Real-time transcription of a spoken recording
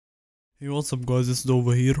Hey, what's up guys, it's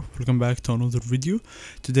over here. Welcome back to another video.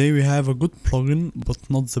 Today we have a good plugin, but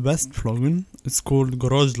not the best plugin. It's called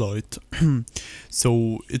Gargelite.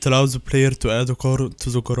 So it allows the player to add a car to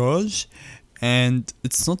the garage, and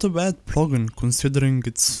it's not a bad plugin considering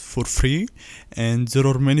it's for free, and there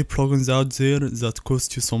are many plugins out there that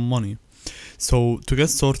cost you some money. So to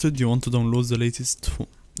get started, you want to download the latest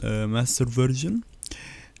master version,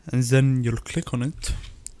 and then you'll click on it.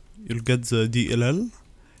 You'll get the DLL.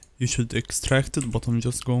 You should extract it, but I'm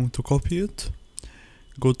just going to copy it.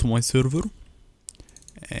 Go to my server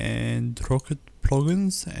and rocket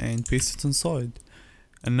plugins and paste it inside.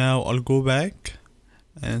 And now I'll go back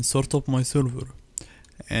and start up my server.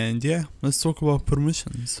 And yeah, let's talk about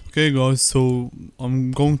permissions. Okay guys, so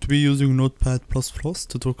I'm going to be using Notepad++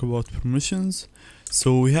 to talk about permissions.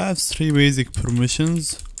 So we have three basic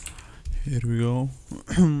permissions. Here we go.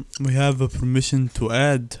 We have a permission to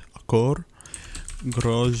add a car,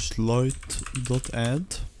 Gargelite.add,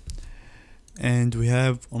 and we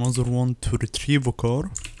have another one to retrieve a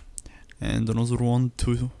car, and another one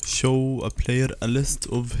to show a player a list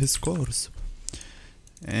of his cars,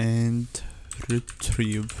 and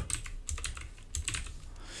retrieve.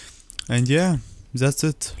 And yeah, that's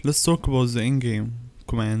it. Let's talk about the in-game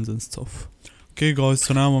commands and stuff. Okay guys,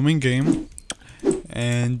 so now I'm in game,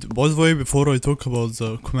 and by the way, before I talk about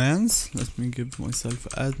the commands, let me give myself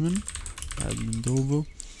admin over.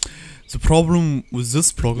 The problem with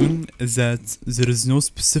this plugin is that there is no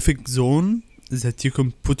specific zone that you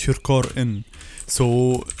can put your car in.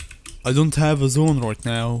 So I don't have a zone right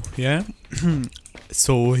now, yeah?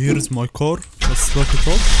 So here's my car. Let's lock it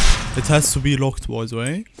up. It has to be locked, by the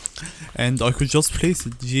way. And I could just place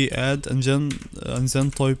it, g-add, and then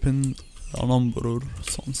type in a number or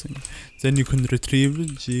something. Then you can retrieve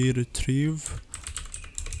it, g-retrieve.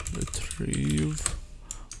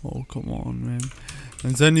 Oh, come on, man.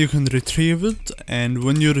 And then you can retrieve it, and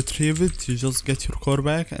when you retrieve it, you just get your car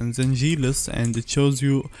back, and then glist, and it shows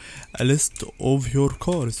you a list of your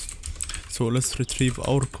cars. So let's retrieve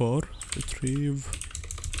our car. Retrieve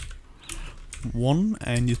one,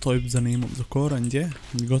 and you type the name of the car, and yeah,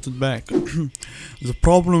 you got it back. The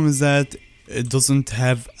problem is that it doesn't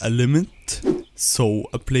have a limit, so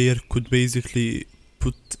a player could basically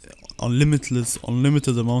put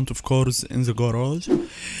unlimited amount of cars in the garage,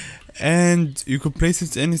 and you could place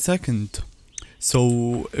it any second.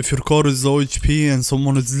 So if your car is low HP and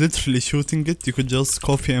someone is literally shooting it, you could just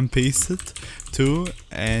copy and paste it too,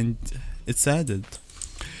 and it's added.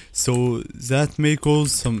 So that may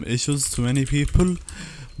cause some issues to many people,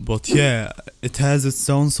 but yeah, it has its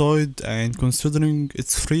downside, and considering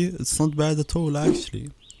it's free, it's not bad at all actually.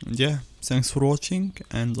 And yeah, thanks for watching,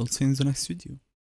 and I'll see you in the next video.